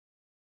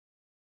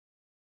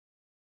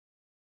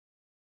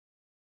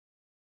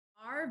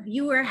Our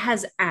viewer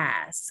has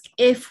asked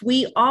if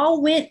we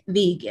all went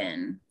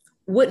vegan,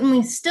 wouldn't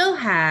we still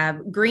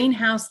have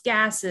greenhouse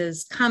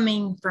gases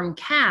coming from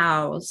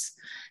cows?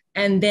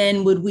 And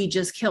then would we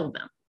just kill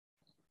them?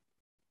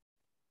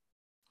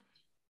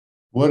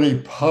 What a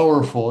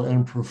powerful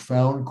and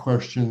profound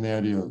question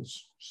that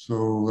is. So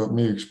let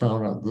me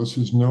expound on this.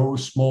 Is no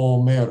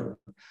small matter.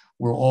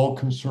 We're all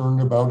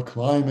concerned about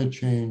climate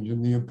change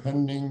and the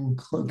impending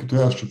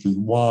catastrophe.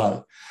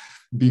 Why?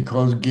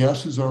 Because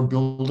gases are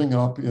building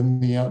up in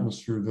the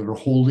atmosphere that are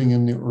holding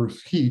in the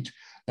Earth's heat.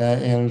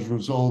 And as a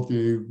result,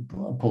 the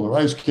polar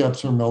ice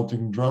caps are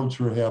melting, droughts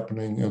are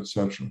happening,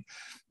 etc.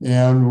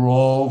 And we're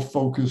all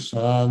focused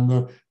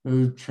on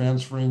the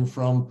transferring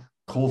from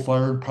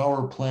coal-fired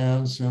power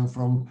plants and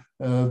from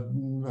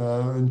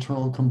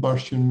internal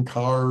combustion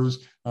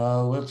cars.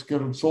 Let's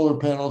get solar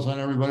panels on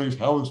everybody's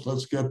house.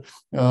 Let's get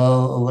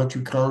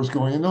electric cars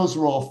going. And those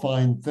are all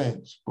fine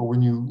things. But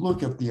when you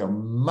look at the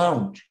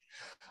amount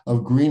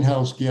of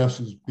greenhouse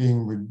gases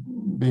being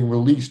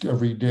released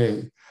every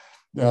day,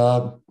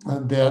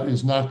 that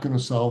is not going to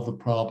solve the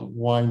problem.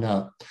 Why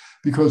not?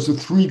 Because the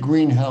three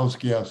greenhouse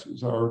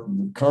gases are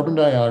carbon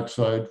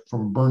dioxide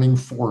from burning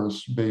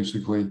forests,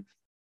 basically,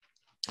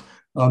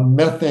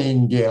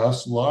 methane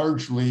gas,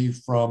 largely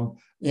from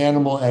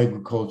animal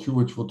agriculture,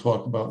 which we'll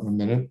talk about in a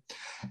minute,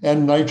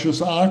 and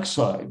nitrous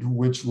oxide,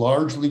 which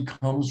largely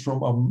comes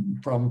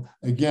from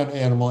again,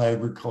 animal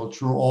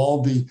agriculture.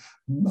 All the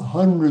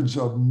hundreds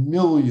of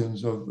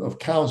millions of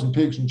cows and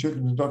pigs and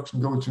chickens and ducks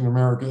and goats in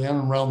America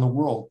and around the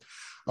world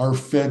are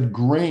fed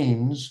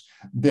grains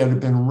that have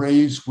been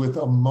raised with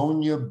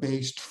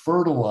ammonia-based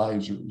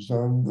fertilizers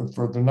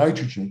for the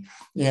nitrogen.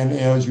 And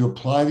as you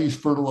apply these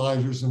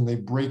fertilizers and they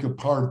break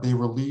apart, they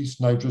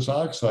release nitrous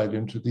oxide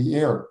into the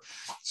air.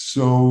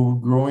 So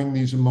growing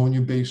these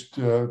ammonia-based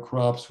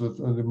crops with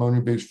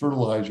ammonia-based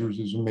fertilizers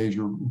is a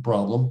major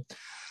problem.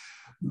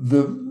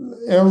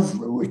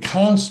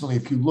 Constantly,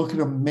 if you look at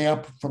a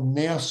map from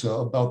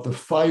NASA about the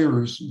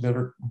fires that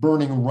are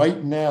burning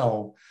right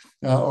now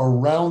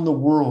around the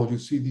world, you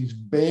see these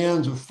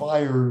bands of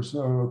fires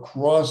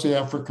across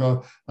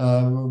Africa,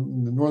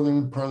 the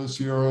northern part of the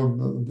Sierra,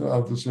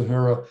 of the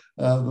Sahara,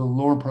 the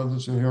lower part of the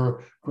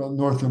Sahara,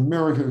 North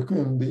America,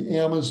 and the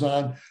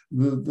Amazon.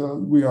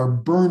 We are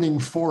burning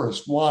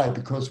forests. Why?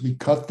 Because we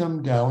cut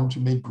them down to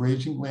make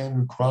grazing land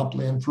and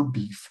cropland for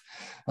beef,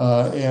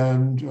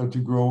 and to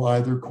grow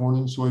either corn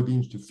and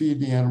soybeans to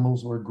feed the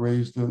animals or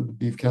graze the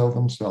beef cattle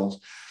themselves.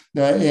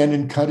 And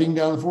in cutting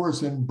down the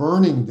forests and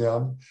burning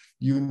them,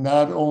 you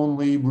not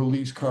only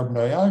release carbon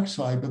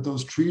dioxide, but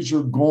those trees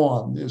are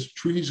gone. As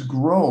trees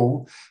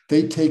grow,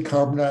 they take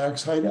carbon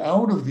dioxide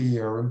out of the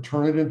air and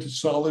turn it into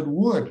solid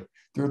wood.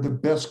 They're the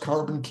best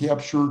carbon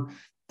capture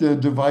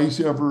device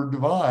ever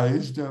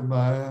devised,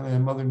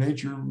 and Mother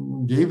Nature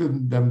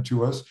gave them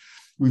to us.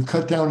 We've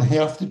cut down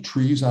half the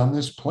trees on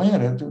this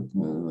planet.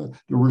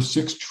 There were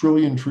 6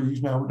 trillion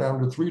trees, now we're down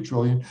to 3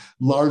 trillion,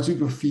 largely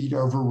to feed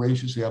our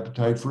voracious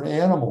appetite for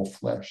animal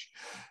flesh.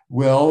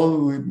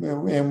 Well,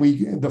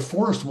 the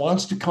forest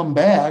wants to come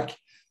back.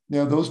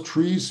 Those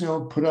trees,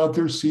 put out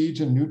their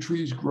seeds and new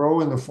trees grow,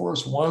 and the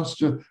forest wants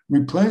to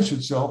replenish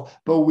itself,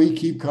 but we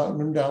keep cutting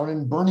them down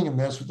and burning them.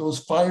 That's what those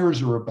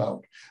fires are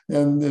about.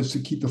 And it's to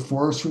keep the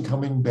forest from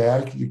coming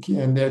back,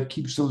 and that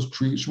keeps those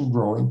trees from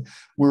growing.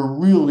 We're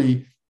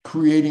really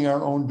creating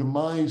our own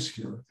demise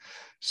here.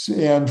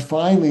 And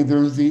finally,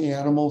 there's the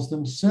animals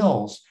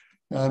themselves.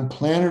 On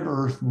planet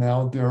Earth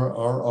now, there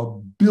are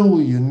 1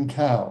 billion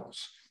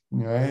cows.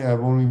 Right? I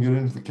won't even get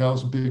into the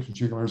cows and pigs and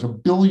chicken. There's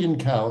 1 billion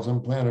cows on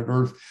planet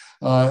Earth.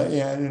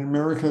 And in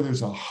America,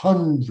 there's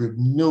 100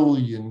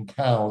 million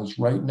cows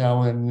right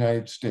now in the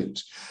United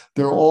States.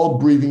 They're all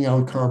breathing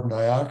out carbon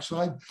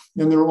dioxide,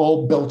 and they're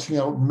all belching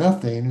out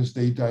methane as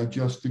they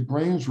digest the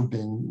grains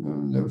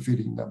we're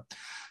feeding them.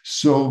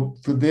 So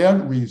for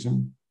that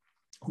reason,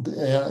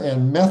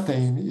 and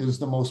methane is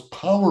the most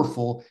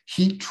powerful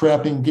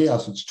heat-trapping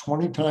gas. It's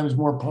 20 times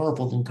more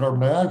powerful than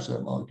carbon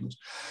dioxide molecules.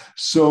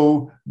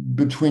 So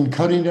between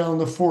cutting down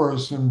the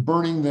forests and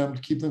burning them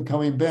to keep them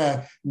coming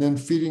back, and then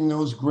feeding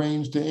those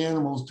grains to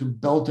animals to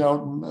belt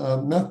out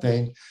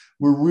methane,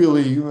 we're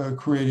really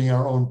creating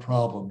our own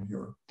problem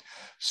here.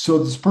 So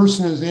this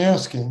person is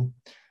asking,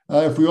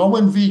 if we all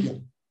went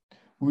vegan,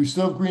 would we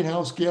still have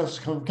greenhouse gases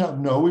coming out?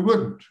 No, we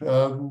wouldn't.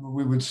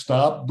 We would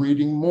stop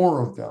breeding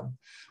more of them.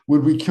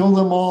 Would we kill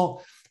them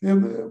all?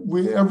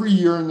 Every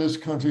year in this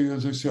country,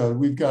 as I said,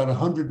 we've got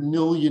 100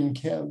 million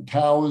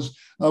cows.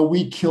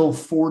 We kill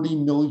 40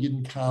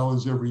 million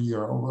cows every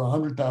year. Over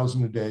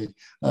 100,000 a day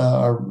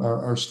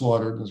are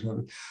slaughtered in this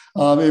country.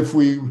 If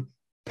we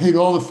paid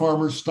all the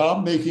farmers,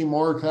 stop making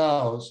more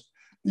cows,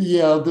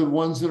 yeah, the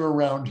ones that are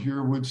around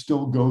here would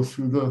still go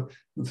through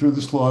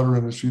the slaughter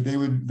industry. They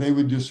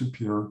would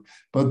disappear.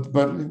 But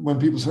when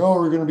people say, "Oh,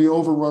 we're going to be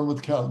overrun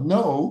with cows,"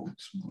 no,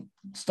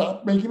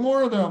 stop making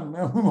more of them.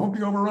 We won't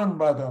be overrun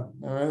by them.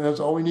 All right? That's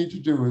all we need to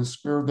do is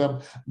spare them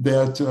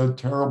that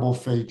terrible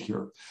fate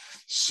here.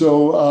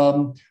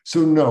 So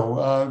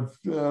no,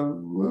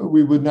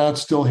 we would not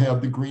still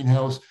have the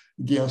greenhouse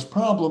gas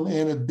problem.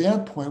 And at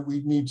that point,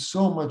 we need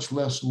so much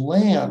less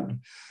land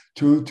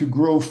to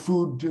grow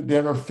food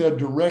that are fed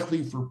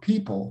directly for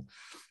people.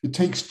 It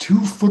takes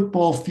 2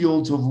 football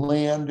fields of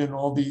land and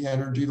all the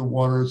energy, the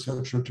water, et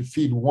cetera, to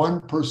feed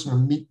one person a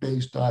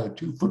meat-based diet,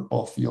 2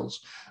 football fields,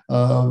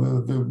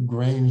 the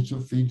grains to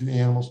feed to the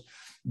animals.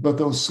 But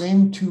those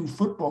same 2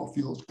 football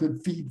fields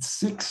could feed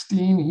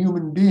 16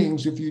 human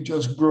beings if you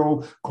just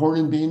grow corn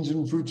and beans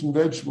and fruits and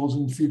vegetables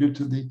and feed it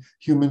to the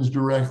humans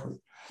directly.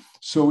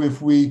 So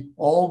if we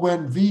all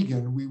went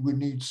vegan, we would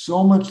need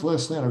so much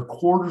less land, a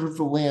quarter of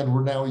the land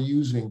we're now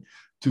using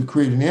to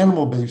create an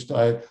animal-based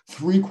diet.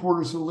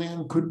 3/4 of the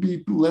land could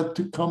be let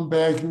to come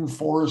back in the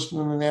forest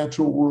and in the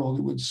natural world.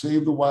 It would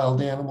save the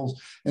wild animals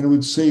and it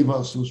would save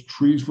us. Those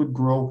trees would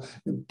grow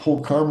and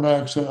pull carbon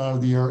dioxide out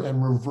of the air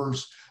and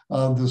reverse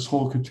this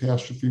whole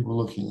catastrophe we're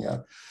looking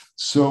at.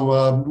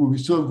 So when we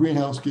still have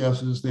greenhouse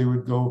gases, they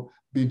would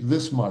be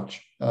this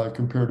much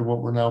compared to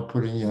what we're now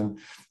putting in.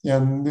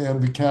 And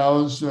the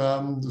cows,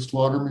 the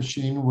slaughter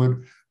machine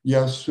would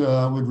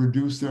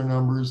reduce their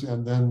numbers,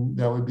 and then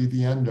that would be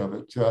the end of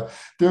it.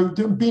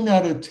 They're be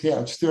not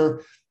attached.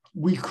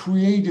 We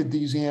created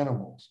these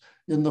animals.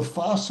 In the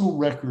fossil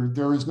record,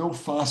 there is no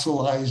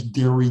fossilized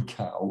dairy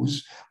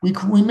cows.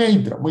 We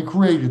made them. We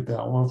created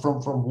them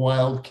from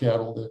wild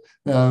cattle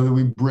that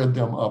we bred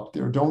them up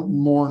there. Don't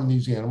mourn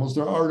these animals.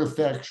 They're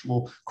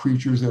artifactual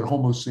creatures that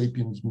Homo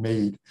sapiens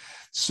made.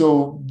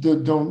 So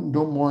don't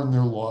mourn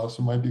their loss.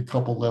 There might be a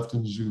couple left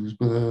in zoos,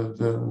 but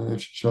they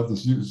should shut the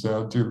zoos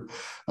down too.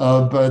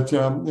 But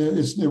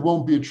it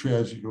won't be a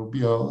tragedy. It'll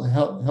be a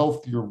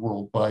healthier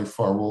world by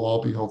far. We'll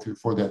all be healthier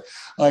for that.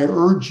 I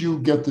urge you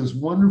get this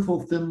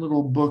wonderful thin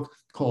little book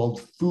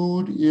called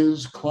Food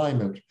is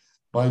Climate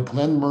by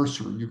Glen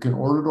Merzer. You can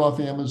order it off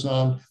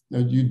Amazon.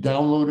 You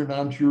download it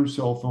onto your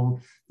cell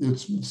phone.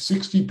 It's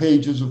 60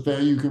 pages of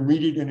that. You can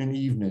read it in an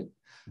evening,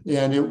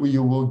 and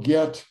you will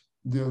get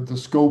the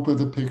scope of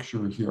the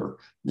picture here.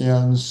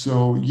 And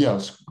so,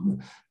 yes,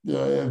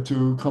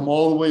 to come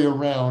all the way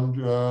around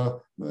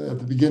at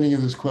the beginning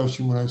of this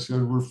question, when I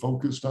said we're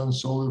focused on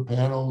solar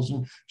panels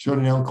and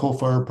shutting down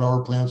coal-fired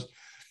power plants,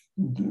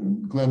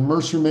 Glen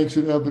Merzer makes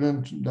it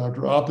evident.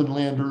 Dr.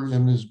 Oppenlander,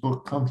 in his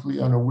book Comfortably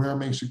Unaware,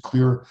 makes it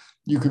clear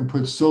you can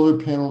put solar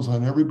panels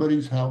on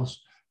everybody's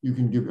house. You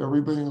can give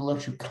everybody an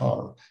electric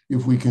car.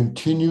 If we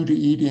continue to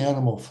eat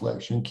animal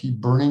flesh and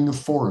keep burning the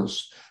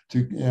forests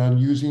and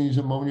using these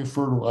ammonia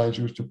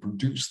fertilizers to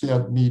produce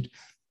that meat,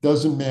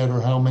 doesn't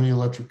matter how many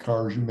electric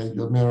cars you make,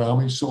 doesn't matter how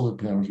many solar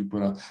panels you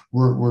put on,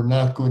 we're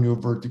not going to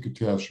avert the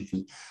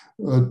catastrophe.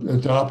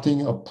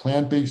 Adopting a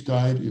plant-based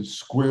diet is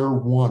square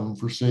one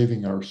for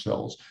saving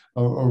ourselves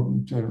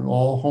and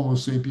all Homo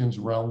sapiens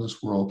around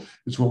this world.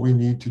 It's what we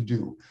need to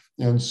do.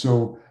 And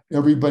so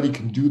everybody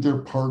can do their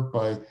part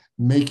by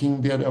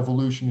making that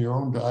evolution your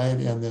own diet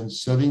and then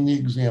setting the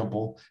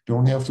example.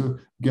 Don't have to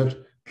get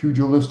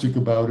pugilistic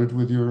about it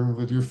with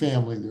your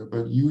family there,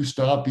 but you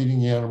stop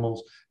eating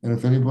animals. And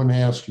if anyone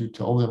asks you,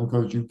 tell them,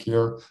 because you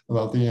care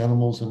about the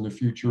animals and the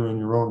future and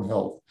your own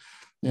health.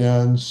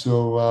 And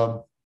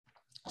so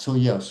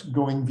yes,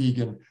 going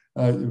vegan,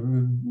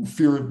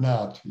 fear it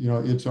not.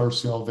 It's our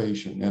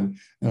salvation. And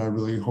I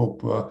really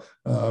hope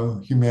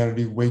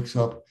humanity wakes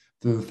up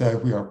to the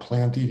fact we are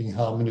plant-eating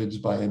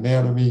hominids by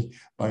anatomy,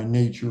 by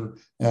nature,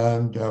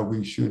 and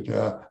we should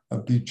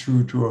be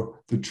true to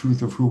the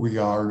truth of who we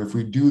are. And if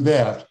we do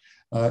that,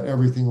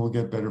 everything will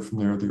get better from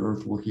there. The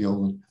earth will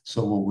heal, and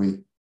so will we.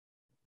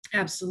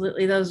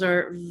 Absolutely. Those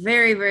are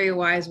very, very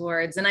wise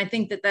words. And I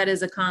think that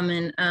is a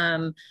common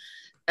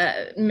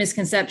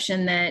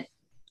misconception that,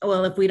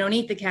 well, if we don't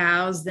eat the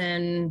cows,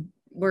 then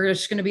we're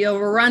just going to be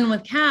overrun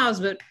with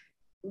cows, but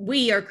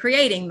we are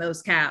creating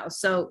those cows.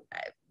 So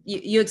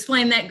you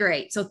explained that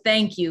great. So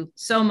thank you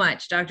so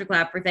much, Dr.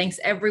 Klaper. Thanks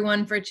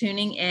everyone for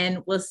tuning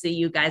in. We'll see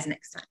you guys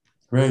next time.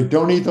 Great.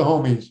 Don't eat the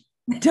homies.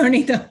 Don't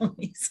eat the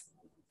homies.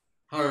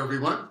 Hi,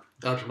 everyone.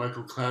 Dr.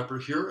 Michael Klaper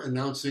here,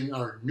 announcing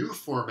our new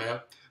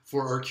format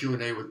for our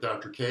Q&A with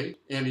Dr. K.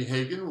 Annie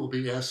Hagen will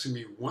be asking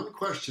me one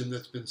question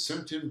that's been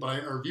sent in by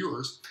our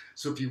viewers.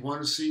 So if you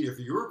want to see if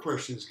your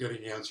question is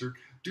getting answered,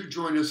 do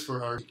join us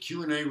for our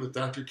Q&A with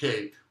Dr.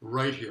 K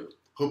right here.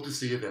 Hope to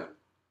see you then.